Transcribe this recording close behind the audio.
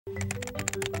I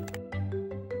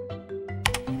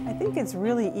think it's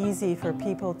really easy for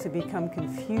people to become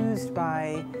confused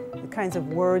by the kinds of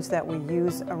words that we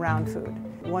use around food.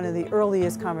 One of the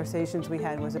earliest conversations we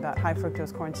had was about high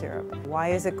fructose corn syrup.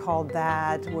 Why is it called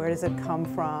that? Where does it come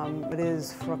from? What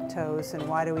is fructose and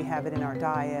why do we have it in our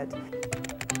diet?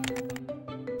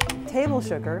 Table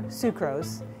sugar,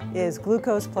 sucrose, is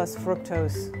glucose plus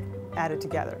fructose added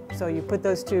together. So you put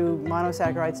those two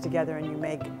monosaccharides together and you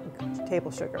make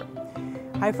table sugar.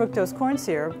 High fructose corn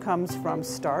syrup comes from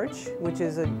starch, which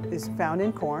is found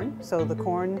in corn. So the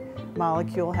corn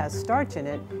molecule has starch in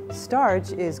it.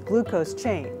 Starch is glucose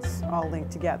chains, all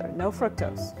linked together, no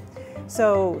fructose.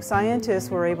 So scientists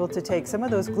were able to take some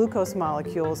of those glucose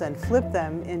molecules and flip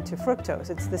them into fructose.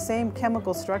 It's the same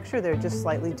chemical structure, they're just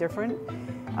slightly different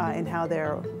in how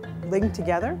they're linked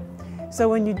together. So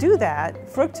when you do that,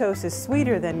 fructose is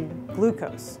sweeter than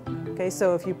glucose. Okay,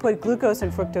 so if you put glucose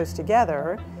and fructose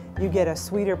together, you get a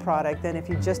sweeter product than if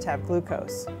you just have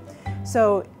glucose.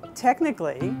 So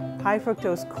technically, high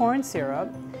fructose corn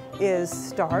syrup is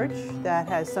starch that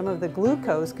has some of the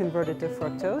glucose converted to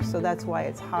fructose, so that's why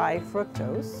it's high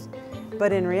fructose.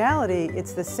 But in reality,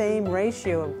 it's the same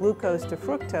ratio of glucose to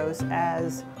fructose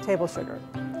as table sugar.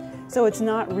 So it's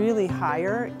not really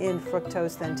higher in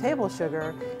fructose than table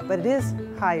sugar, but it is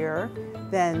higher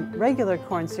than regular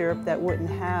corn syrup that wouldn't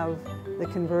have the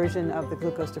conversion of the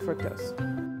glucose to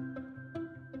fructose.